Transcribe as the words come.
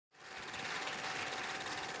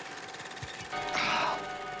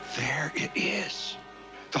There it is.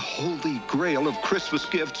 The holy grail of Christmas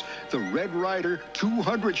gifts, the Red Ryder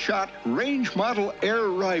 200-shot range model air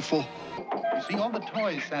rifle. You see, all the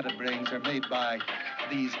toys Santa brings are made by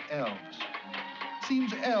these elves.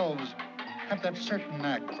 Seems elves have that certain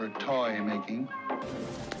knack for toy making.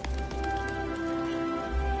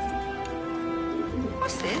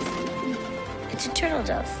 What's this? It's a turtle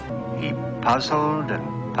dove. He puzzled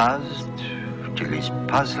and puzzled till his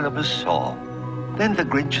puzzler was sore. Then the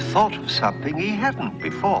Grinch thought of something he hadn't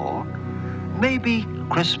before. Maybe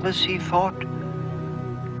Christmas, he thought,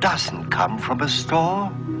 doesn't come from a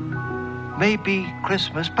store. Maybe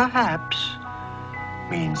Christmas, perhaps,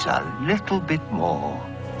 means a little bit more.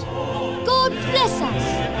 God bless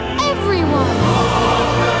us, everyone!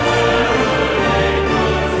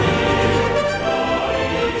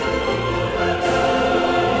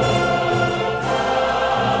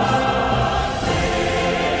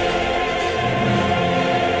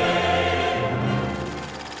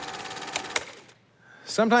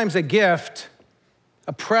 Sometimes a gift,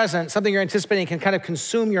 a present, something you're anticipating can kind of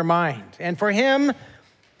consume your mind. And for him,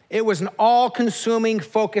 it was an all-consuming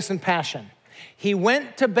focus and passion. He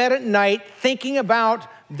went to bed at night thinking about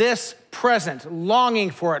this present,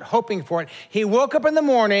 longing for it, hoping for it. He woke up in the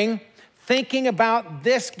morning thinking about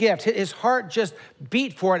this gift. His heart just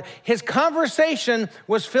beat for it. His conversation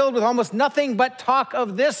was filled with almost nothing but talk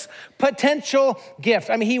of this potential gift.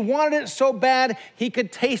 I mean, he wanted it so bad he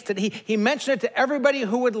could taste it. He mentioned it to everybody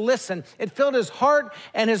who would listen. It filled his heart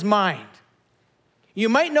and his mind. You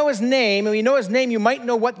might know his name, and when you know his name, you might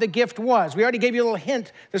know what the gift was. We already gave you a little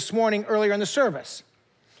hint this morning earlier in the service.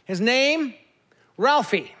 His name,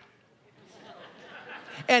 Ralphie.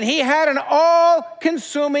 And he had an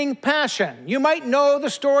all-consuming passion. You might know the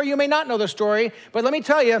story, you may not know the story, but let me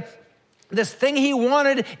tell you, this thing he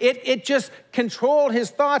wanted, it just controlled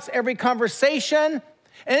his thoughts, every conversation.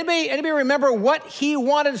 Anybody remember what he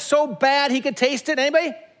wanted so bad he could taste it?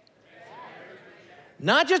 Anybody?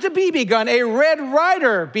 Not just a BB gun, a Red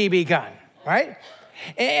Ryder BB gun, right?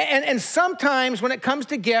 And sometimes when it comes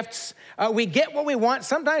to gifts, we get what we want,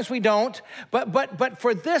 sometimes we don't. But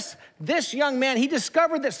for this young man, he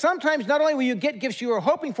discovered that sometimes not only will you get gifts you were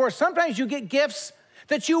hoping for, sometimes you get gifts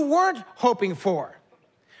that you weren't hoping for.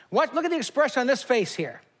 Look at the expression on this face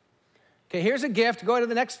here. Okay, here's a gift. Go to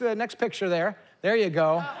the next picture there. There you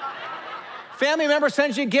go. Family member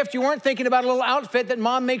sends you a gift you weren't thinking about, a little outfit that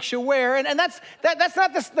mom makes you wear, and that's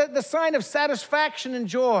not the sign of satisfaction and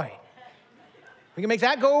joy. We can make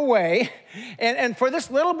that go away. And for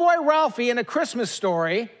this little boy, Ralphie, in A Christmas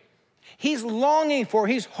Story, he's longing for,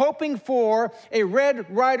 he's hoping for a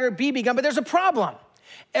Red Ryder BB gun, but there's a problem.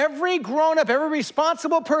 Every grown-up, every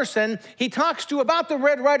responsible person he talks to about the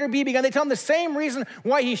Red Ryder BB gun, they tell him the same reason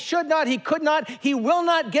why he should not, he could not, he will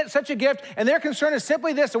not get such a gift, and their concern is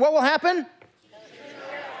simply this. So what will happen?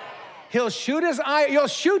 He'll shoot his eye. You'll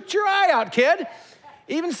shoot your eye out, kid.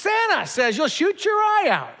 Even Santa says you'll shoot your eye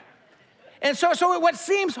out. And so what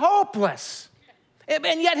seems hopeless,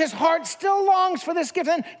 and yet his heart still longs for this gift.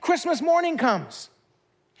 And Christmas morning comes,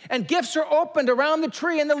 and gifts are opened around the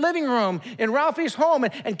tree in the living room in Ralphie's home,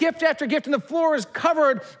 and gift after gift, and the floor is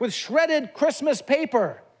covered with shredded Christmas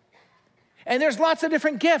paper. And there's lots of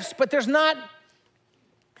different gifts, but there's not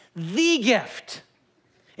the gift.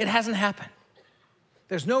 It hasn't happened.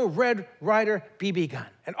 There's no Red Ryder BB gun,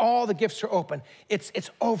 and all the gifts are open. It's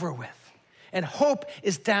over with, and hope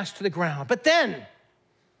is dashed to the ground. But then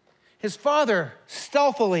his father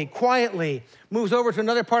stealthily, quietly moves over to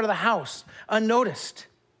another part of the house, unnoticed.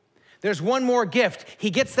 There's one more gift. He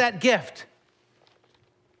gets that gift.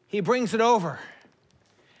 He brings it over,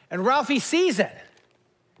 and Ralphie sees it,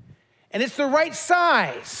 and it's the right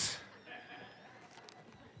size.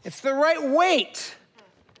 It's the right weight.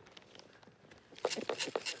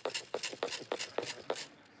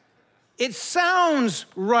 It sounds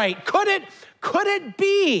right. Could it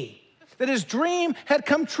be that his dream had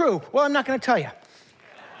come true? Well, I'm not going to tell you.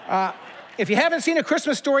 If you haven't seen A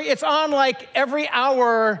Christmas Story, it's on like every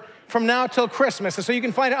hour from now till Christmas, and so you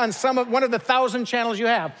can find it on one of the 1,000 channels you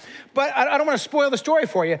have. But I don't want to spoil the story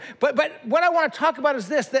for you. But what I want to talk about is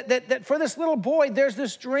this: that for this little boy, there's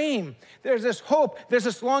this dream, there's this hope, there's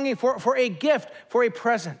this longing for a gift, for a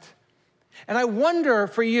present. And I wonder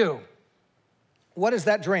for you, what is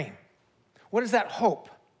that dream? What is that hope?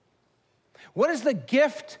 What is the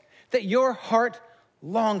gift that your heart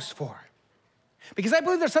longs for? Because I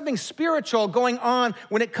believe there's something spiritual going on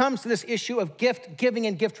when it comes to this issue of gift giving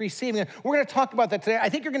and gift receiving. We're going to talk about that today. I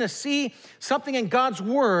think you're going to see something in God's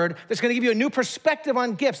word that's going to give you a new perspective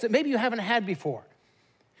on gifts that maybe you haven't had before.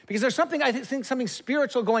 Because there's something, I think something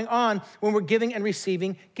spiritual going on when we're giving and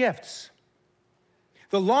receiving gifts.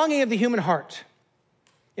 The longing of the human heart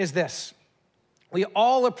is this. We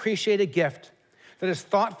all appreciate a gift that is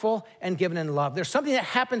thoughtful and given in love. There's something that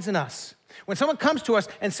happens in us when someone comes to us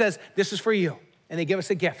and says, this is for you, and they give us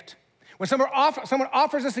a gift. When someone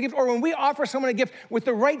offers us a gift, or when we offer someone a gift with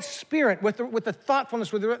the right spirit, with the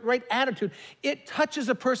thoughtfulness, with the right attitude, it touches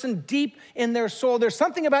a person deep in their soul. There's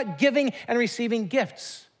something about giving and receiving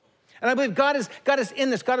gifts. And I believe God is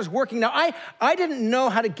in this. God is working. Now, I didn't know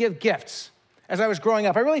how to give gifts as I was growing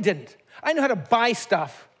up. I really didn't. I knew how to buy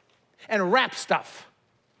stuff and wrap stuff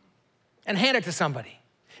and hand it to somebody.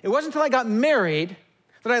 It wasn't until I got married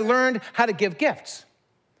that I learned how to give gifts.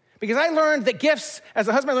 Because I learned that gifts, as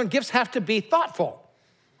a husband, I learned gifts have to be thoughtful.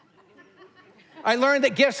 I learned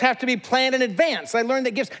that gifts have to be planned in advance. I learned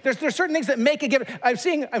that gifts, there's certain things that make a gift. I'm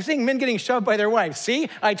seeing men getting shoved by their wives. See,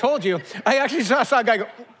 I told you. I actually saw a guy go,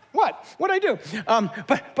 what? What'd I do?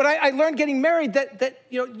 But I learned getting married that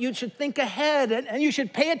you should think ahead and you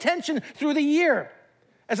should pay attention through the year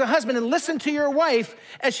as a husband and listen to your wife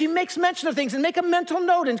as she makes mention of things and make a mental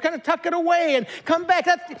note and kind of tuck it away and come back.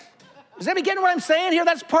 Is everybody getting what I'm saying here?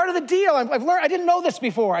 That's part of the deal. I've learned. I didn't know this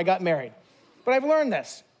before I got married, but I've learned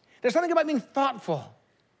this. There's something about being thoughtful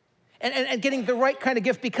and getting the right kind of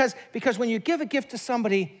gift because when you give a gift to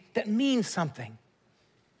somebody that means something,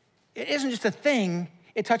 it isn't just a thing,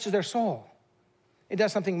 it touches their soul. It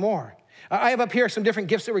does something more. I have up here some different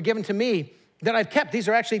gifts that were given to me that I've kept. These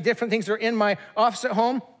are actually different things that are in my office at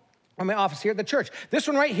home or my office here at the church. This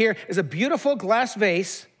one right here is a beautiful glass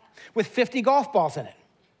vase with 50 golf balls in it.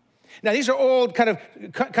 Now, these are old, kind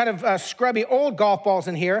of scrubby old golf balls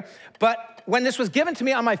in here, but when this was given to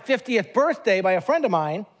me on my 50th birthday by a friend of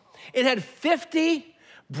mine, it had 50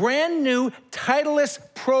 brand new Titleist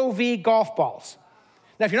Pro V golf balls.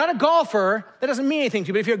 Now, if you're not a golfer, that doesn't mean anything to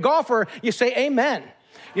you, but if you're a golfer, you say amen.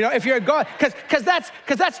 If you're a golfer, because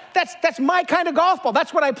that's my kind of golf ball.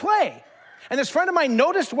 That's what I play. And this friend of mine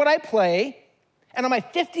noticed what I play, and on my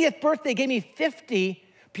 50th birthday, gave me 50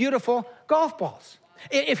 beautiful golf balls.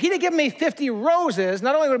 If he'd have given me 50 roses,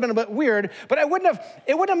 not only would it have been a bit weird, but it wouldn't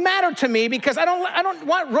have mattered to me because I don't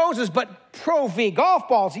want roses, but Pro V golf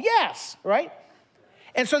balls, yes, right?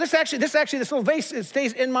 And so this little vase, it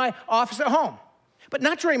stays in my office at home. But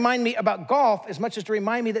not to remind me about golf as much as to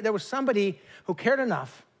remind me that there was somebody who cared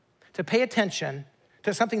enough to pay attention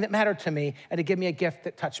to something that mattered to me and to give me a gift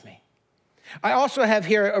that touched me. I also have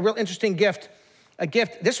here a real interesting gift,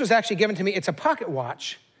 this was actually given to me. It's a pocket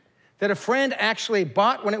watch that a friend actually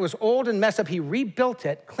bought when it was old and messed up. He rebuilt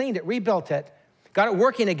it, cleaned it, rebuilt it, got it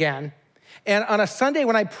working again. And on a Sunday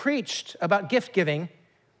when I preached about gift giving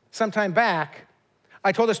some time back,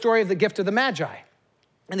 I told the story of the gift of the Magi.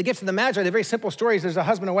 And the gifts of the Magi, they're very simple stories. There's a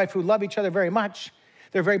husband and wife who love each other very much.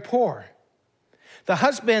 They're very poor. The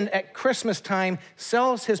husband at Christmas time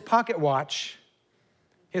sells his pocket watch,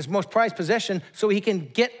 his most prized possession, so he can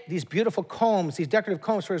get these beautiful combs, these decorative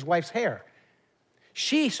combs for his wife's hair.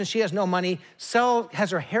 She, since she has no money,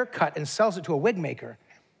 has her hair cut and sells it to a wig maker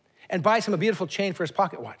and buys him a beautiful chain for his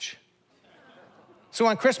pocket watch. So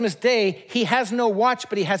on Christmas Day, he has no watch,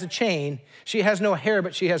 but he has a chain. She has no hair,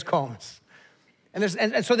 but she has combs.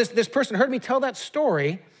 And so this person heard me tell that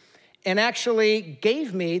story and actually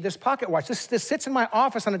gave me this pocket watch. This sits in my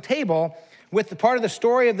office on a table with the part of the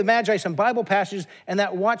story of the Magi, some Bible passages, and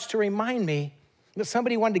that watch to remind me that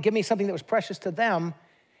somebody wanted to give me something that was precious to them.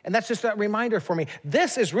 And that's just that reminder for me.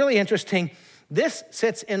 This is really interesting. This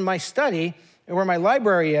sits in my study where my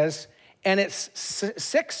library is, and it's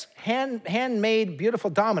 6 handmade beautiful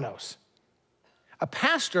dominoes. A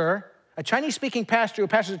pastor, a Chinese-speaking pastor who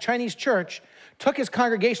pastors a Chinese church, took his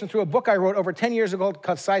congregation through a book I wrote over 10 years ago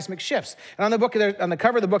called Seismic Shifts. And on the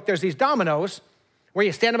cover of the book, there's these dominoes where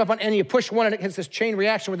you stand them up on and you push one and it hits this chain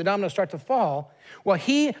reaction where the dominoes start to fall. Well,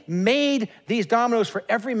 he made these dominoes for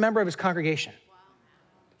every member of his congregation.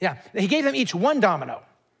 Yeah, he gave them each one domino.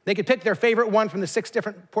 They could pick their favorite one from the 6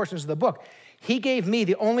 different portions of the book. He gave me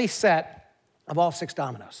the only set of all 6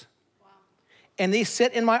 dominoes. Wow. And these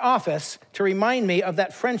sit in my office to remind me of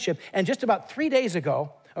that friendship. And just about 3 days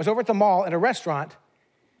ago, I was over at the mall at a restaurant,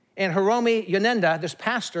 and Hiromi Yonenda, this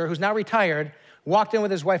pastor who's now retired, walked in with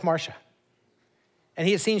his wife, Marcia. And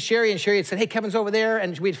he had seen Sherry, and Sherry had said, hey, Kevin's over there,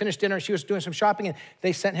 and we had finished dinner, and she was doing some shopping, and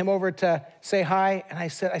they sent him over to say hi. And I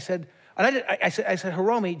said,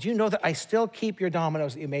 Hiromi, do you know that I still keep your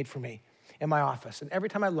dominoes that you made for me in my office? And every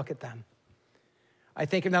time I look at them, I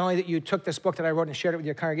think of not only that you took this book that I wrote and shared it with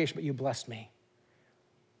your congregation, but you blessed me.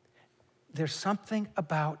 There's something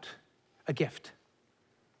about a gift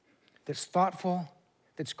that's thoughtful,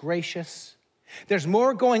 that's gracious. There's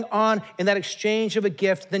more going on in that exchange of a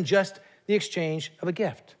gift than just, the exchange of a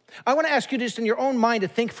gift. I want to ask you just in your own mind to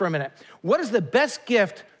think for a minute. What is the best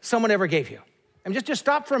gift someone ever gave you? And just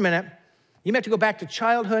stop for a minute. You may have to go back to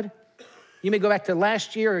childhood. You may go back to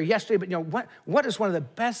last year or yesterday, but you know, what is one of the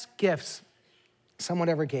best gifts someone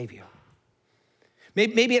ever gave you?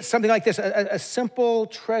 Maybe it's something like this, a simple,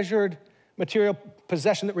 treasured material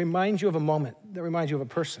possession that reminds you of a moment, that reminds you of a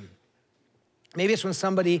person. Maybe it's when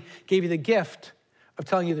somebody gave you the gift of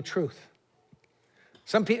telling you the truth.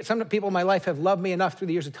 Some people in my life have loved me enough through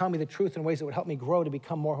the years to tell me the truth in ways that would help me grow to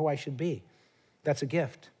become more who I should be. That's a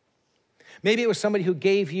gift. Maybe it was somebody who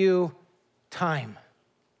gave you time.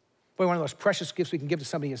 Boy, one of those precious gifts we can give to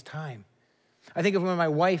somebody is time. I think of when my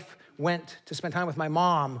wife went to spend time with my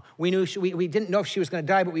mom. We didn't know if she was going to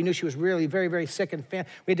die, but we knew she was really very, very sick, and we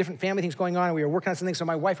had different family things going on, and we were working on some things. So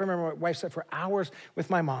I remember my wife sat for hours with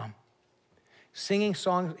my mom, singing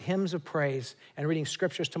songs, hymns of praise, and reading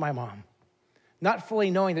scriptures to my mom, not fully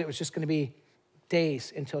knowing that it was just going to be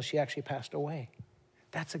days until she actually passed away.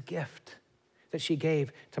 That's a gift that she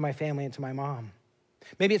gave to my family and to my mom.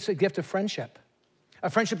 Maybe it's a gift of friendship, a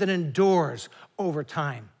friendship that endures over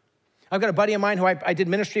time. I've got a buddy of mine who I did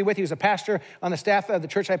ministry with. He was a pastor on the staff of the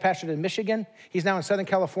church I pastored in Michigan. He's now in Southern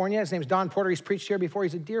California. His name's Don Porter. He's preached here before.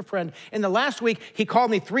 He's a dear friend. In the last week, he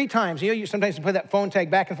called me 3 times. You know, you sometimes play that phone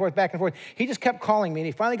tag back and forth, back and forth. He just kept calling me, and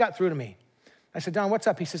he finally got through to me. I said, Don, what's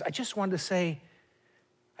up? He says, I just wanted to say,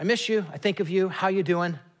 I miss you. I think of you. How you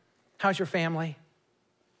doing? How's your family?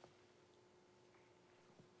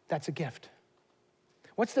 That's a gift.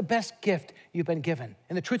 What's the best gift you've been given?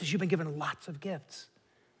 And the truth is you've been given lots of gifts.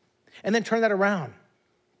 And then turn that around.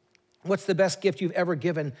 What's the best gift you've ever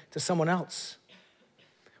given to someone else?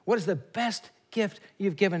 What is the best gift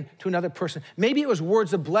you've given to another person? Maybe it was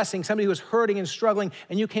words of blessing, somebody who was hurting and struggling,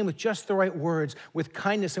 and you came with just the right words, with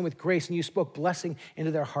kindness and with grace, and you spoke blessing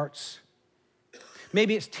into their hearts.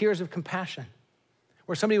 Maybe it's tears of compassion,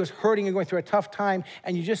 where somebody was hurting and going through a tough time,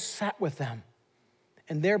 and you just sat with them.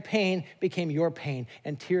 And their pain became your pain,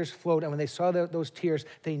 and tears flowed. And when they saw those tears,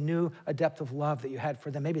 they knew a depth of love that you had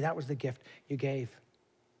for them. Maybe that was the gift you gave.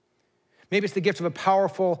 Maybe it's the gift of a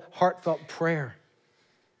powerful, heartfelt prayer.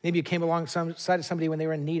 Maybe you came alongside of somebody when they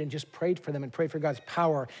were in need and just prayed for them and prayed for God's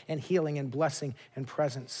power and healing and blessing and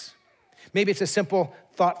presence. Maybe it's a simple,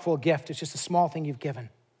 thoughtful gift. It's just a small thing you've given.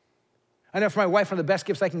 I know for my wife, one of the best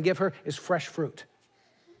gifts I can give her is fresh fruit.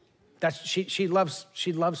 She loves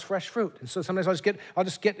fresh fruit. And so sometimes I'll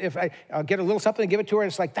get a little something and give it to her. And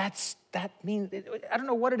it's like, that means, I don't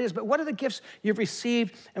know what it is, but what are the gifts you've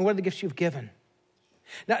received and what are the gifts you've given?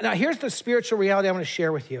 Now here's the spiritual reality I want to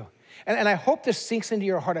share with you. And I hope this sinks into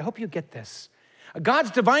your heart. I hope you get this. God's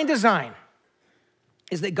divine design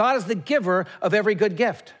is that God is the giver of every good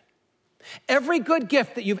gift. Every good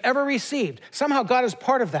gift that you've ever received, somehow God is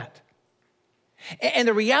part of that. And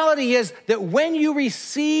the reality is that when you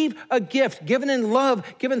receive a gift, given in love,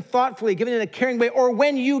 given thoughtfully, given in a caring way, or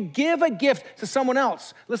when you give a gift to someone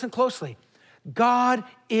else, listen closely, God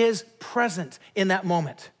is present in that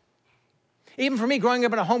moment. Even for me, growing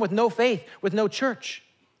up in a home with no faith, with no church,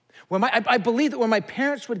 I believe that when my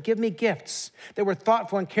parents would give me gifts that were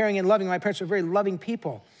thoughtful and caring and loving, my parents were very loving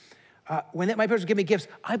people. My parents would give me gifts,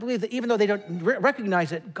 I believe that even though they don't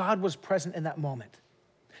recognize it, God was present in that moment.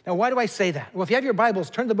 Now, why do I say that? Well, if you have your Bibles,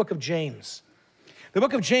 turn to the book of James. The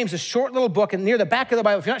book of James is a short little book, and near the back of the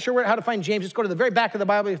Bible, if you're not sure how to find James, just go to the very back of the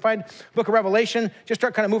Bible. You find the book of Revelation. Just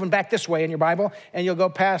start kind of moving back this way in your Bible, and you'll go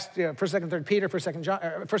past 1st, 2nd, 3rd Peter, 1st,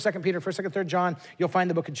 2nd Peter, 1st, 2nd, 3rd John. You'll find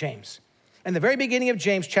the book of James. In the very beginning of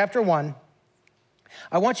James, chapter 1,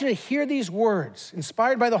 I want you to hear these words,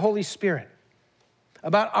 inspired by the Holy Spirit,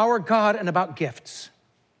 about our God and about gifts.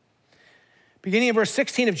 Beginning in verse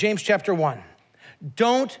 16 of James, chapter 1.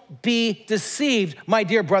 Don't be deceived, my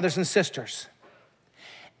dear brothers and sisters.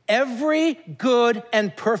 Every good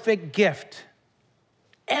and perfect gift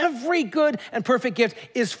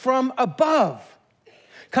is from above,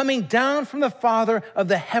 coming down from the Father of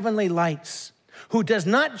the heavenly lights, who does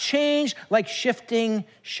not change like shifting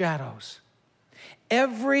shadows.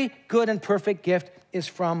 Every good and perfect gift is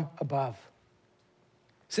from above.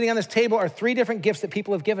 Sitting on this table are 3 different gifts that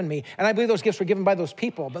people have given me, and I believe those gifts were given by those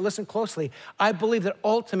people. But listen closely. I believe that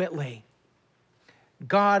ultimately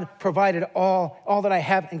God provided all that I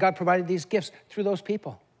have, and God provided these gifts through those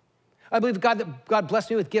people. I believe that God blessed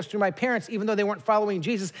me with gifts through my parents, even though they weren't following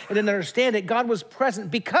Jesus and didn't understand it. God was present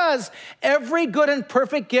because every good and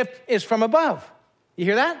perfect gift is from above. You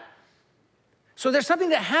hear that? So there's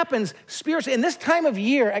something that happens spiritually in this time of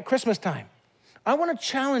year at Christmas time. I want to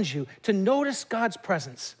challenge you to notice God's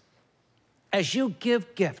presence as you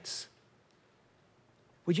give gifts.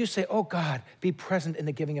 Would you say, oh God, be present in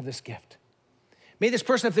the giving of this gift? May this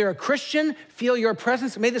person, if they're a Christian, feel your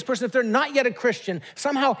presence. May this person, if they're not yet a Christian,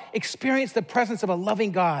 somehow experience the presence of a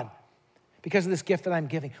loving God because of this gift that I'm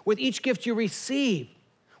giving. With each gift you receive,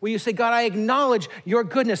 will you say, God, I acknowledge your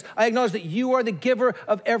goodness. I acknowledge that you are the giver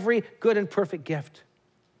of every good and perfect gift.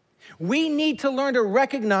 We need to learn to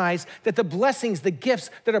recognize that the blessings, the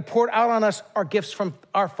gifts that are poured out on us are gifts from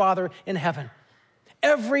our Father in heaven.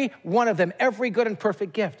 Every one of them, every good and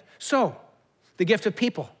perfect gift. So, the gift of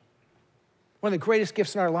people. One of the greatest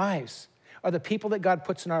gifts in our lives are the people that God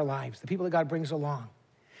puts in our lives, the people that God brings along.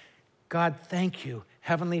 God, thank you,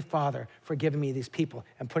 Heavenly Father, for giving me these people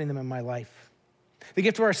and putting them in my life. The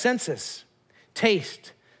gift of our senses,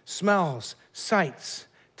 taste, smells, sights,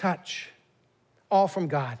 touch, all from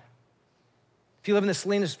God. If you live in the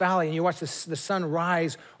Salinas Valley and you watch the sun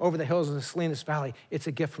rise over the hills of the Salinas Valley, it's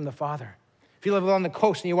a gift from the Father. If you live along the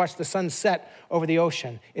coast and you watch the sun set over the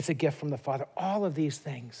ocean, it's a gift from the Father. All of these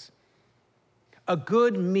things. A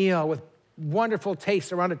good meal with wonderful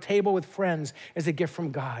taste around a table with friends is a gift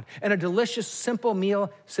from God. And a delicious, simple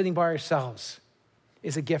meal sitting by ourselves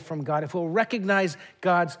is a gift from God if we'll recognize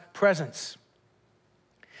God's presence.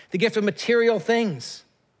 The gift of material things.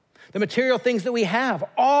 The material things that we have,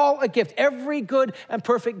 all a gift. Every good and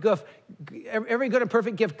perfect gift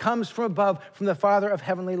comes from above, from the Father of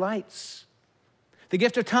heavenly lights. The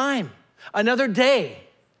gift of time, another day,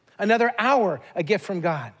 another hour, a gift from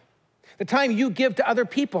God. The time you give to other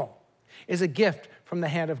people is a gift from the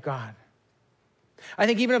hand of God. I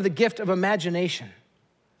think even of the gift of imagination,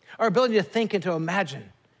 our ability to think and to imagine,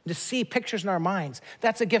 to see pictures in our minds,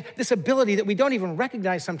 that's a gift. This ability that we don't even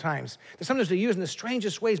recognize sometimes, that sometimes we use in the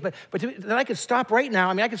strangest ways, but that I could stop right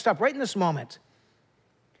now. I mean, I could stop right in this moment,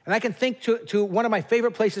 and I can think to one of my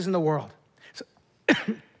favorite places in the world. So,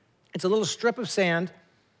 it's a little strip of sand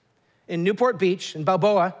in Newport Beach, in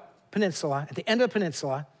Balboa Peninsula, at the end of the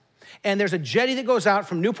peninsula, and there's a jetty that goes out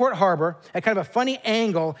from Newport Harbor at kind of a funny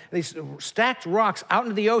angle, these stacked rocks out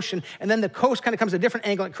into the ocean, and then the coast kind of comes at a different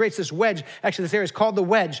angle. It creates this wedge. Actually, this area is called the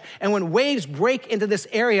wedge. And when waves break into this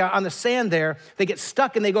area on the sand there, they get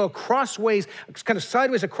stuck and they go across waves, kind of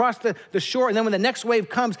sideways across the shore. And then when the next wave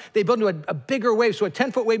comes, they build into a bigger wave. So a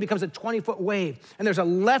 10-foot wave becomes a 20-foot wave. And there's a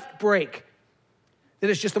left break that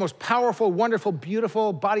is just the most powerful, wonderful,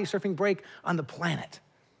 beautiful body surfing break on the planet.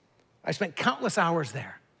 I spent countless hours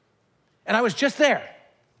there. And I was just there.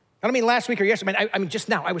 I don't mean last week or yesterday. I mean just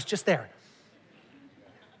now. I was just there.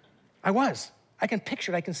 I was. I can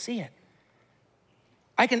picture it. I can see it.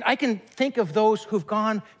 I can think of those who've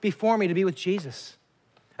gone before me to be with Jesus.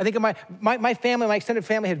 I think of my family, my extended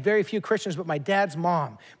family had very few Christians, but my dad's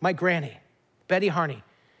mom, my granny, Betty Harney,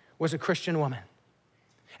 was a Christian woman.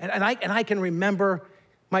 And I can remember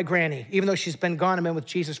my granny, even though she's been gone and been with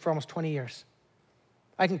Jesus for almost 20 years.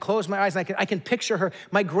 I can close my eyes and I can picture her.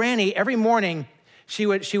 My granny, every morning, she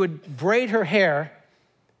would braid her hair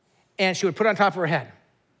and she would put it on top of her head.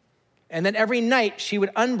 And then every night, she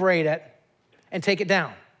would unbraid it and take it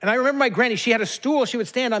down. And I remember my granny, she had a stool she would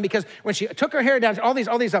stand on because when she took her hair down, all these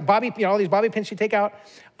bobby pins she'd take out,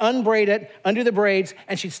 unbraid it, undo the braids,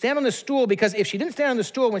 and she'd stand on the stool because if she didn't stand on the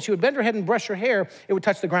stool, when she would bend her head and brush her hair, it would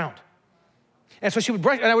touch the ground. And so she would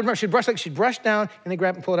brush, and I would remember she'd brush down and then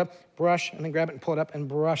grab it and pull it up, brush, and then grab it and pull it up and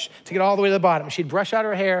brush to get all the way to the bottom. She'd brush out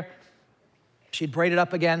her hair, she'd braid it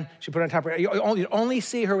up again, she'd put it on top of her hair. You'd only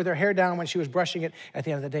see her with her hair down when she was brushing it at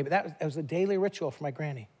the end of the day. But that was a daily ritual for my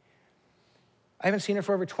granny. I haven't seen her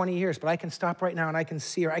for over 20 years, but I can stop right now and I can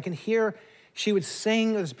see her. I can hear she would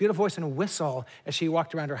sing with this beautiful voice and whistle as she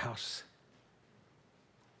walked around her house.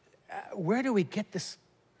 Where do we get this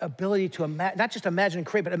ability to not just imagine and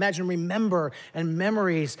create, but imagine, remember, and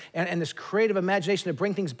memories, and this creative imagination to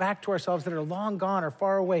bring things back to ourselves that are long gone or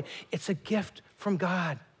far away? It's a gift from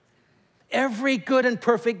God. Every good and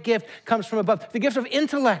perfect gift comes from above. The gift of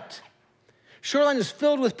intellect. Shoreline is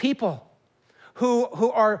filled with people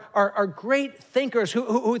who are great thinkers,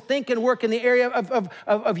 who think and work in the area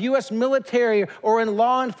of U.S. military or in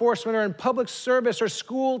law enforcement or in public service or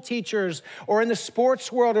school teachers or in the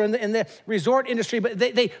sports world or in the resort industry. But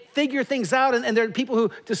they figure things out, and they're people who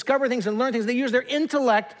discover things and learn things. They use their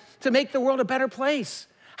intellect to make the world a better place.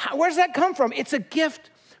 Where does that come from? It's a gift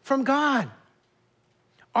from God.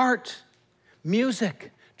 Art,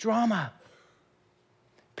 music, drama,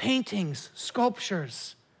 paintings,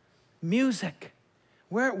 sculptures, music.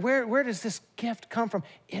 Where does this gift come from?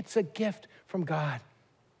 It's a gift from God.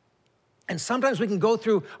 And sometimes we can go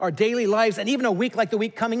through our daily lives and even a week like the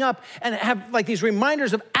week coming up and have like these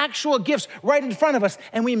reminders of actual gifts right in front of us,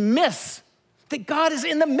 and we miss that God is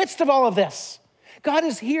in the midst of all of this. God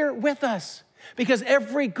is here with us because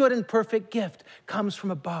every good and perfect gift comes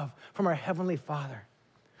from above, from our Heavenly Father,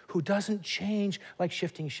 who doesn't change like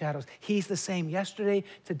shifting shadows. He's the same yesterday,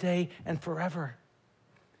 today, and forever.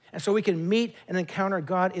 And so we can meet and encounter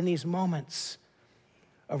God in these moments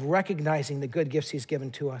of recognizing the good gifts he's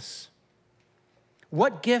given to us.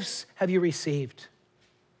 What gifts have you received?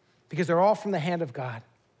 Because they're all from the hand of God.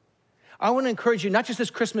 I want to encourage you, not just this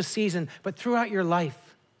Christmas season, but throughout your life,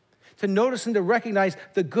 to notice and to recognize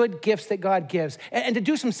the good gifts that God gives, and to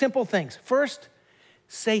do some simple things. First,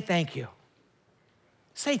 say thank you.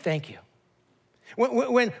 Say thank you.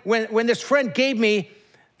 When this friend gave me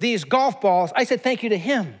these golf balls, I said thank you to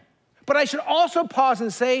him. But I should also pause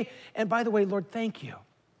and say, and by the way, Lord, thank you.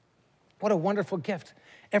 What a wonderful gift.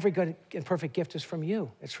 Every good and perfect gift is from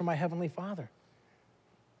you. It's from my Heavenly Father.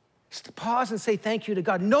 Just pause and say thank you to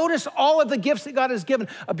God. Notice all of the gifts that God has given.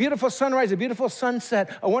 A beautiful sunrise, a beautiful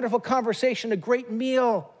sunset, a wonderful conversation, a great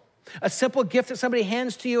meal, a simple gift that somebody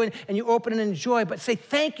hands to you and you open and enjoy. But say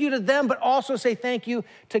thank you to them, but also say thank you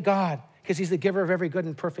to God, because he's the giver of every good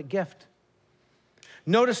and perfect gift.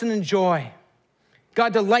 Notice and enjoy.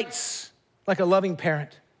 God delights like a loving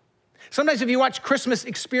parent. Sometimes if you watch Christmas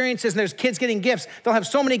experiences and there's kids getting gifts, they'll have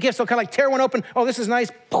so many gifts, they'll kind of like tear one open. Oh, this is nice.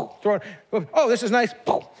 Throw it. Oh, this is nice.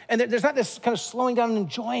 And there's not this kind of slowing down and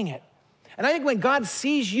enjoying it. And I think when God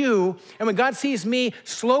sees you and when God sees me,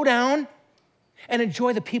 slow down and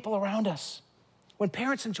enjoy the people around us. When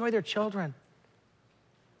parents enjoy their children,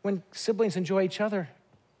 when siblings enjoy each other,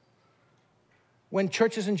 when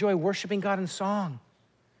churches enjoy worshiping God in song,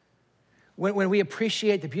 when we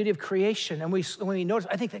appreciate the beauty of creation and when we notice,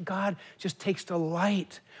 I think that God just takes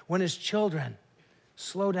delight when his children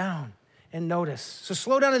slow down and notice. So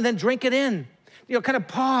slow down and then drink it in. Kind of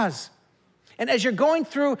pause. And as you're going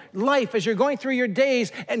through life, as you're going through your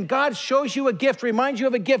days, and God shows you a gift, reminds you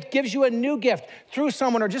of a gift, gives you a new gift through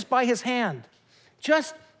someone or just by his hand,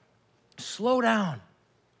 just slow down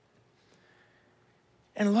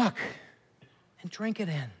and look and drink it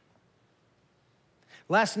in.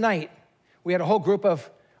 Last night, we had a whole group of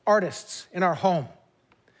artists in our home,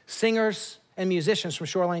 singers and musicians from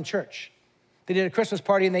Shoreline Church. They did a Christmas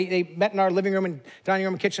party, and they met in our living room and dining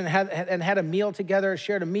room and kitchen and had a meal together,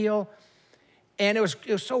 shared a meal. And it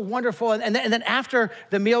was so wonderful. And then after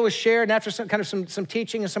the meal was shared and after some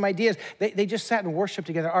teaching and some ideas, they just sat and worshiped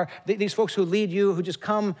together. These folks who lead you, who just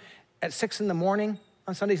come at 6 in the morning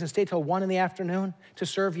on Sundays and stay till 1 in the afternoon to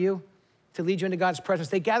serve you, to lead you into God's presence.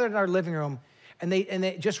 They gathered in our living room. And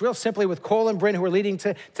they just real simply with Cole and Bryn, who are leading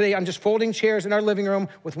today, I'm just folding chairs in our living room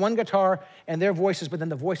with one guitar and their voices, but then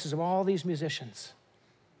the voices of all these musicians,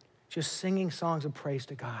 just singing songs of praise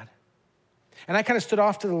to God. And I kind of stood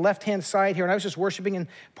off to the left-hand side here, and I was just worshiping in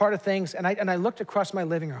part of things, and I looked across my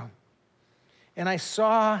living room, and I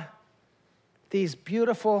saw these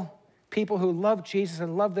beautiful people who love Jesus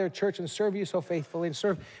and love their church and serve you so faithfully and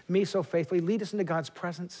serve me so faithfully, lead us into God's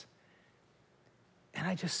presence. And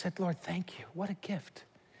I just said, Lord, thank you. What a gift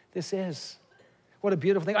this is. What a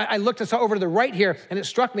beautiful thing. I looked and saw over to the right here, and it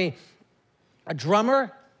struck me, a drummer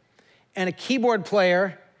and a keyboard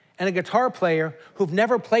player and a guitar player who've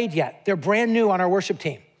never played yet. They're brand new on our worship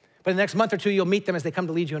team. But in the next month or two, you'll meet them as they come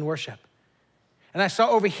to lead you in worship. And I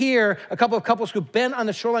saw over here a couple of couples who've been on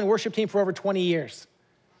the Shoreline worship team for over 20 years.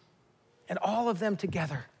 And all of them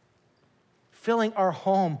together, filling our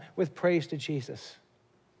home with praise to Jesus.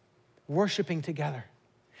 Worshiping together.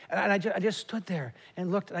 And I just stood there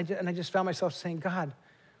and looked, and I just found myself saying, God,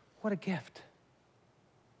 what a gift.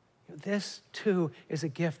 This, too, is a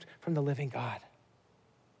gift from the living God.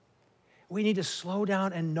 We need to slow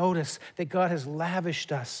down and notice that God has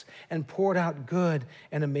lavished us and poured out good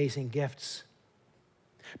and amazing gifts.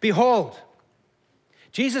 Behold,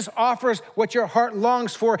 Jesus offers what your heart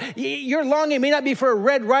longs for. Your longing may not be for a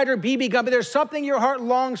Red Ryder BB gun, but there's something your heart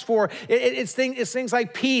longs for. It's things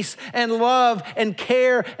like peace and love and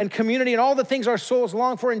care and community and all the things our souls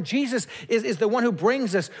long for. And Jesus is the one who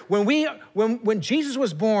brings us. When Jesus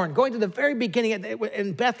was born, going to the very beginning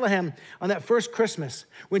in Bethlehem on that first Christmas,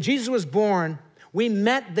 when Jesus was born, we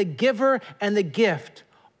met the giver and the gift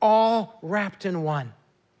all wrapped in one.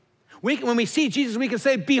 When we see Jesus, we can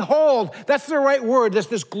say, behold. That's the right word,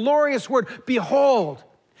 this glorious word, behold.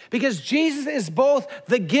 Because Jesus is both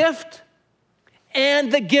the gift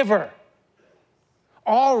and the giver,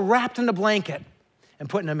 all wrapped in a blanket and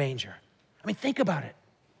put in a manger. I mean, think about it.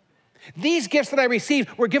 These gifts that I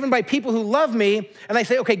received were given by people who love me, and I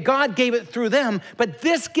say, okay, God gave it through them. But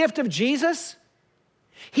this gift of Jesus,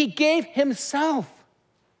 he gave himself.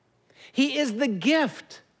 He is the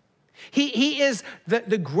gift. He is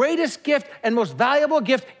the greatest gift and most valuable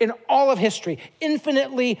gift in all of history,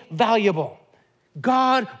 infinitely valuable.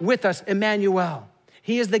 God with us, Emmanuel.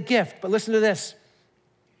 He is the gift, but listen to this.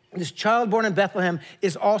 this child born in Bethlehem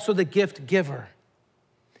is also the gift giver.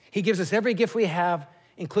 He gives us every gift we have,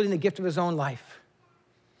 including the gift of his own life.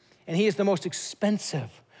 And he is the most expensive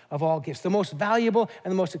of all gifts, the most valuable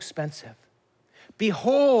and the most expensive.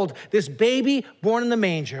 Behold, this baby born in the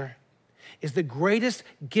manger is the greatest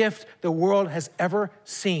gift the world has ever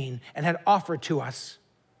seen and had offered to us.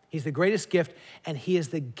 He's the greatest gift, and he is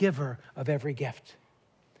the giver of every gift,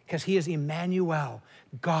 because he is Emmanuel,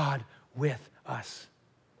 God with us.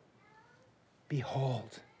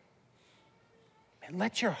 Behold. And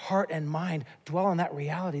let your heart and mind dwell on that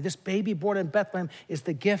reality. This baby born in Bethlehem is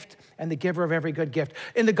the gift and the giver of every good gift.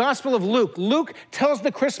 In the Gospel of Luke, Luke tells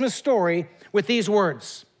the Christmas story with these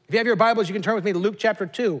words. If you have your Bibles, you can turn with me to Luke chapter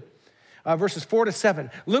 2, verses 4 to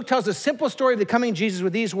 7. Luke tells the simple story of the coming Jesus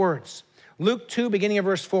with these words. Luke 2, beginning of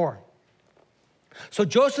verse 4. So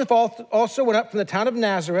Joseph also went up from the town of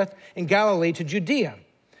Nazareth in Galilee to Judea,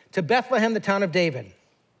 to Bethlehem, the town of David,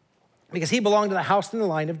 because he belonged to the house and the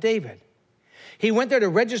line of David. He went there to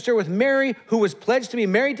register with Mary, who was pledged to be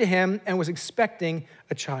married to him and was expecting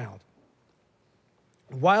a child.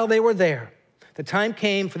 While they were there, the time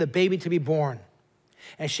came for the baby to be born,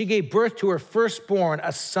 and she gave birth to her firstborn,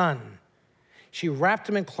 a son. She wrapped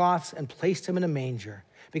him in cloths and placed him in a manger,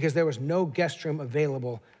 because there was no guest room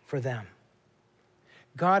available for them.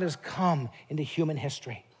 God has come into human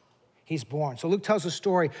history. He's born. So Luke tells the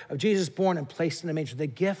story of Jesus born and placed in a manger, the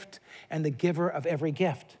gift and the giver of every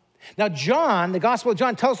gift. Now, John, the Gospel of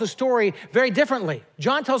John, tells the story very differently.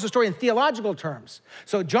 John tells the story in theological terms.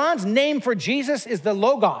 So John's name for Jesus is the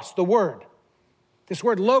Logos, the Word. This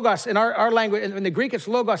word Logos, in our language, in the Greek it's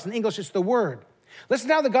Logos, in English it's the Word. Listen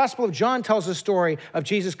to how the Gospel of John tells the story of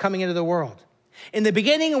Jesus coming into the world. In the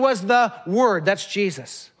beginning was the Word, that's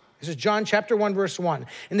Jesus. This is John chapter 1, verse 1.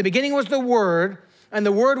 In the beginning was the Word, and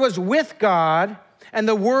the Word was with God, and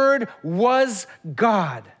the Word was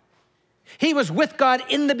God. He was with God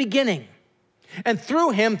in the beginning. And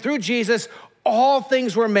through him, through Jesus, all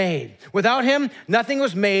things were made. Without him, nothing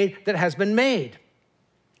was made that has been made.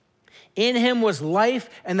 In him was life,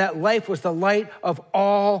 and that life was the light of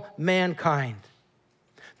all mankind.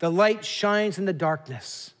 The light shines in the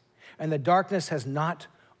darkness, and the darkness has not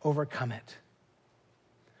overcome it.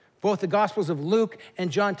 Both the Gospels of Luke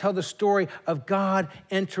and John tell the story of God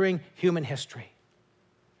entering human history.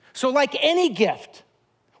 So like any gift,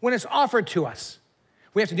 when it's offered to us,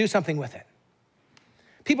 we have to do something with it.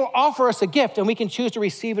 People offer us a gift, and we can choose to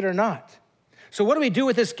receive it or not. So what do we do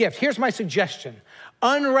with this gift? Here's my suggestion.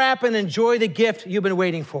 Unwrap and enjoy the gift you've been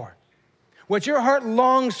waiting for. What your heart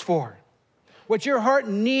longs for, what your heart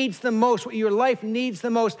needs the most, what your life needs the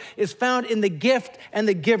most is found in the gift and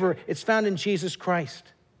the giver. It's found in Jesus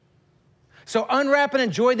Christ. So unwrap and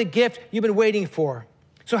enjoy the gift you've been waiting for.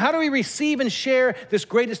 So how do we receive and share this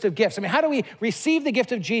greatest of gifts? I mean, how do we receive the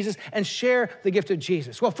gift of Jesus and share the gift of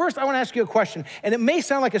Jesus? Well, first, I want to ask you a question, and it may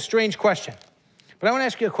sound like a strange question, but I want to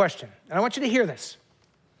ask you a question, and I want you to hear this.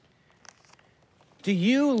 Do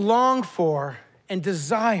you long for and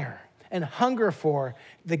desire and hunger for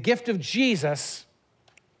the gift of Jesus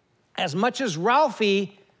as much as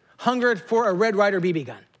Ralphie hungered for a Red Ryder BB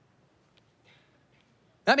gun?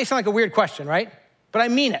 That may sound like a weird question, right? But I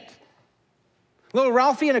mean it. Little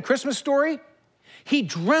Ralphie in A Christmas Story, he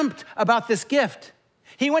dreamt about this gift.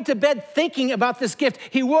 He went to bed thinking about this gift.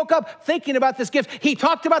 He woke up thinking about this gift. He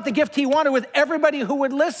talked about the gift he wanted with everybody who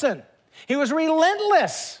would listen. He was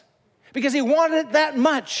relentless because he wanted it that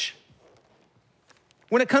much.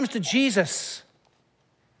 When it comes to Jesus,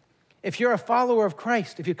 if you're a follower of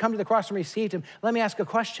Christ, if you come to the cross and received him, let me ask a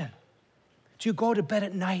question. Do you go to bed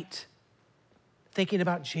at night thinking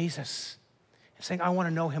about Jesus and saying, I want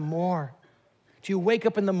to know him more? Do you wake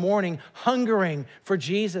up in the morning hungering for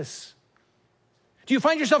Jesus? Do you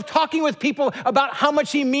find yourself talking with people about how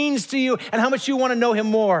much he means to you and how much you want to know him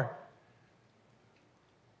more?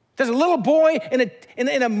 Does a little boy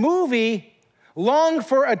in a movie long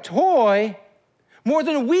for a toy more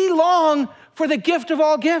than we long for the gift of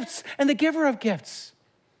all gifts and the giver of gifts?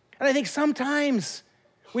 And I think sometimes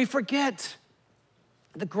we forget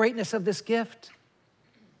the greatness of this gift.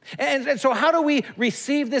 And so how do we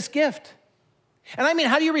receive this gift? And I mean,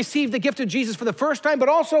 how do you receive the gift of Jesus for the first time, but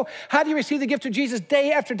also how do you receive the gift of Jesus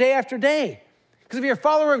day after day after day? Because if you're a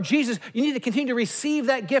follower of Jesus, you need to continue to receive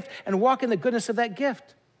that gift and walk in the goodness of that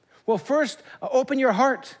gift. Well, first, open your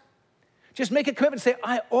heart. Just make a commitment and say,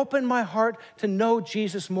 I open my heart to know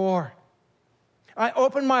Jesus more. I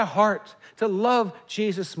open my heart to love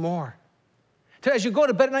Jesus more. As you go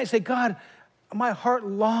to bed at night, say, God, my heart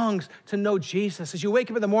longs to know Jesus. As you wake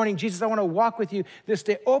up in the morning, Jesus, I want to walk with you this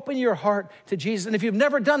day. Open your heart to Jesus. And if you've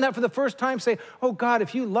never done that for the first time, say, oh God,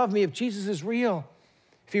 if you love me, if Jesus is real,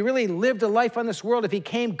 if he really lived a life on this world, if he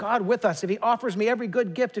came God with us, if he offers me every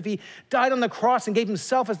good gift, if he died on the cross and gave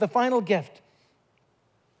himself as the final gift,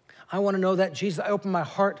 I want to know that Jesus. I open my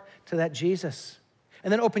heart to that Jesus.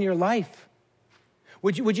 And then open your life.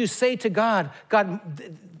 Would you say to God, God,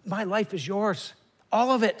 my life is yours,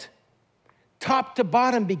 all of it, top to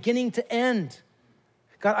bottom, beginning to end.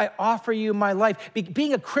 God, I offer you my life.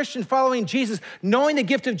 Being a Christian, following Jesus, knowing the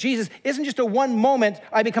gift of Jesus isn't just a one moment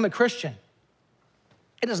I become a Christian.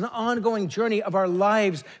 It is an ongoing journey of our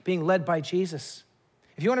lives being led by Jesus.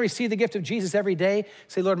 If you want to receive the gift of Jesus every day,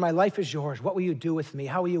 say, Lord, my life is yours. What will you do with me?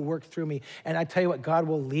 How will you work through me? And I tell you what, God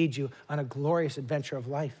will lead you on a glorious adventure of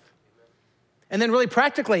life. And then really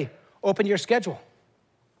practically, open your schedule.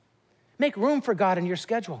 Make room for God in your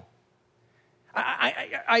schedule.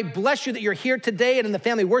 I bless you that you're here today and in the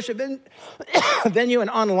family worship venue and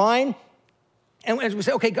online. And as we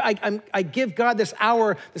say, okay, I give God this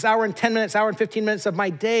hour and 10 minutes, hour and 15 minutes of my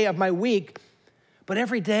day, of my week. But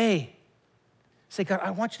every day, say, God, I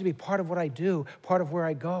want you to be part of what I do, part of where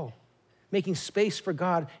I go, making space for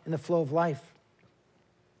God in the flow of life.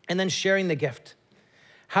 And then sharing the gift.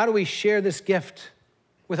 How do we share this gift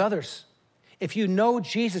with others? If you know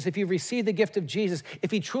Jesus, if you've received the gift of Jesus, if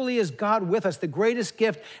he truly is God with us, the greatest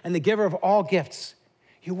gift and the giver of all gifts,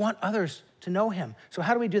 you want others to know him. So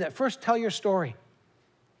how do we do that? First, tell your story.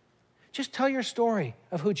 Just tell your story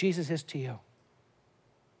of who Jesus is to you.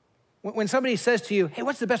 When somebody says to you, hey,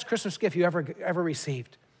 what's the best Christmas gift you ever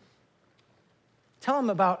received? Tell them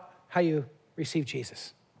about how you received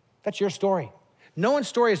Jesus. That's your story. No one's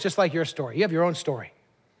story is just like your story. You have your own story.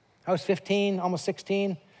 I was 15, almost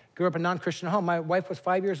 16, grew up in a non-Christian home. My wife was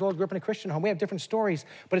 5 years old, grew up in a Christian home. We have different stories,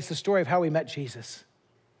 but it's the story of how we met Jesus.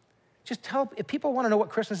 Just tell, if people want to know what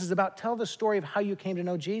Christmas is about, tell the story of how you came to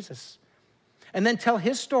know Jesus. And then tell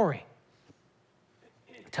his story.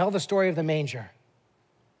 Tell the story of the manger.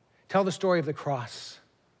 Tell the story of the cross.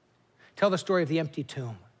 Tell the story of the empty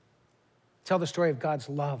tomb. Tell the story of God's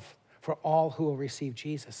love for all who will receive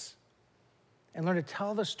Jesus. And learn to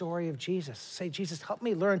tell the story of Jesus. Say, Jesus, help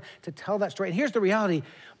me learn to tell that story. And here's the reality.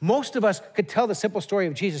 Most of us could tell the simple story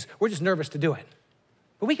of Jesus. We're just nervous to do it.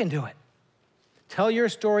 But we can do it. Tell your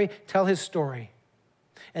story, tell his story.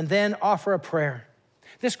 And then offer a prayer.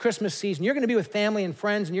 This Christmas season, you're going to be with family and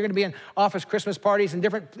friends, and you're going to be in office Christmas parties and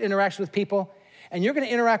different interactions with people. And you're going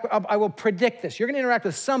to interact, I will predict this, you're going to interact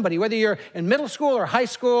with somebody, whether you're in middle school or high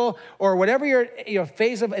school or whatever your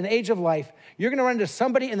phase of an age of life, you're going to run into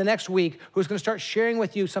somebody in the next week who's going to start sharing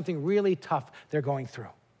with you something really tough they're going through.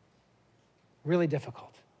 Really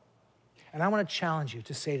difficult. And I want to challenge you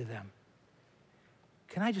to say to them,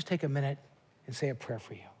 can I just take a minute and say a prayer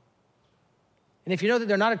for you? And if you know that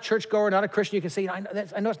they're not a churchgoer, not a Christian, you can say, I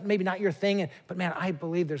know it's maybe not your thing, but man, I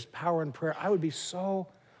believe there's power in prayer. I would be so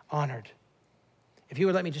honored if you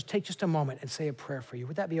would let me just take just a moment and say a prayer for you.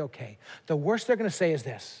 Would that be okay? The worst they're going to say is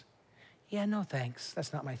this: yeah, no thanks,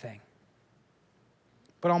 that's not my thing.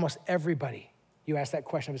 But almost everybody you ask that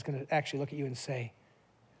question is going to actually look at you and say,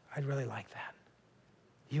 I'd really like that.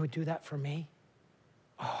 You would do that for me?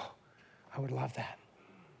 Oh, I would love that.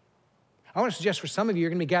 I want to suggest for some of you, you're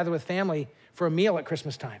going to be gathered with family for a meal at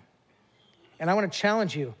Christmas time. And I want to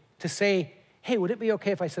challenge you to say, hey, would it be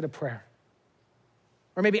okay if I said a prayer?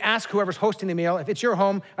 Or maybe ask whoever's hosting the meal. If it's your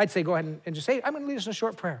home, I'd say go ahead and just say, I'm going to lead us in a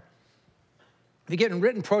short prayer. If you get in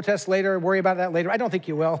written protests later, worry about that later. I don't think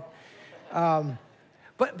you will.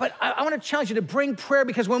 But I want to challenge you to bring prayer,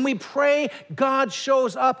 because when we pray, God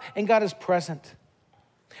shows up and God is present.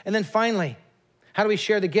 And then finally, how do we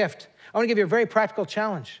share the gift? I want to give you a very practical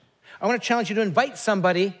challenge. I want to challenge you to invite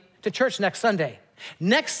somebody to church next Sunday.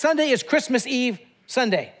 Next Sunday is Christmas Eve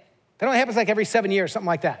Sunday. That only happens like every 7 years, something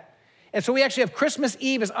like that. And so we actually have Christmas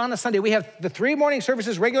Eve is on a Sunday. We have the 3 morning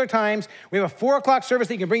services, regular times. We have a 4 o'clock service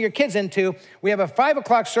that you can bring your kids into. We have a 5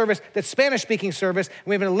 o'clock service that's Spanish-speaking service. And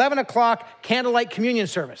we have an 11 o'clock candlelight communion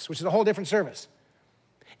service, which is a whole different service.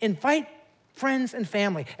 Invite friends and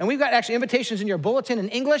family. And we've got actually invitations in your bulletin in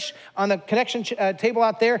English, on the connection table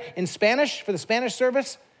out there in Spanish for the Spanish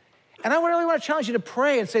service. And I really want to challenge you to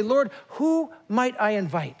pray and say, Lord, who might I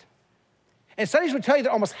invite? And studies would tell you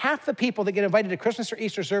that almost half the people that get invited to Christmas or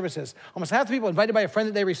Easter services, almost half the people invited by a friend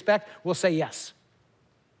that they respect will say yes.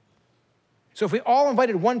 So if we all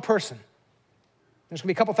invited one person, there's going to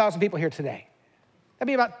be a couple thousand people here today. That'd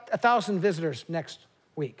be about 1,000 visitors next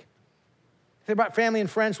week. If they're about family and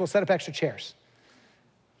friends, we'll set up extra chairs.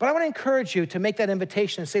 But I want to encourage you to make that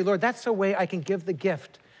invitation and say, Lord, that's the way I can give the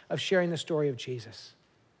gift of sharing the story of Jesus.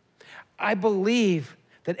 I believe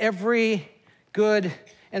that every good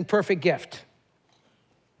and perfect gift,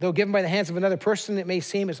 though given by the hands of another person, it may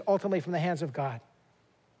seem is ultimately from the hands of God.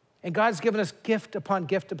 And God's given us gift upon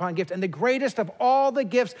gift upon gift. And the greatest of all the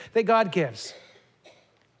gifts that God gives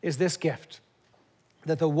is this gift,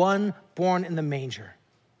 that the one born in the manger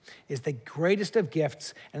is the greatest of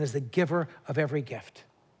gifts and is the giver of every gift.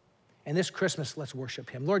 And this Christmas, let's worship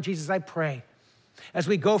him. Lord Jesus, I pray as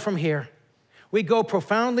we go from here, we go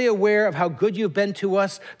profoundly aware of how good you've been to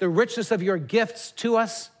us, the richness of your gifts to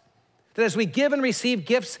us, that as we give and receive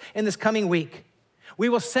gifts in this coming week, we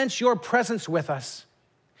will sense your presence with us.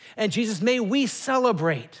 And Jesus, may we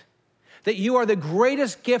celebrate that you are the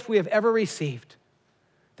greatest gift we have ever received,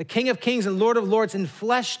 the King of Kings and Lord of Lords,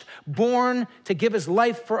 enfleshed, born to give his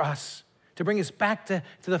life for us, to bring us back to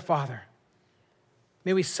the Father.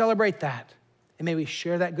 May we celebrate that, and may we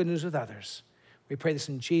share that good news with others. We pray this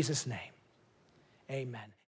in Jesus' name. Amen.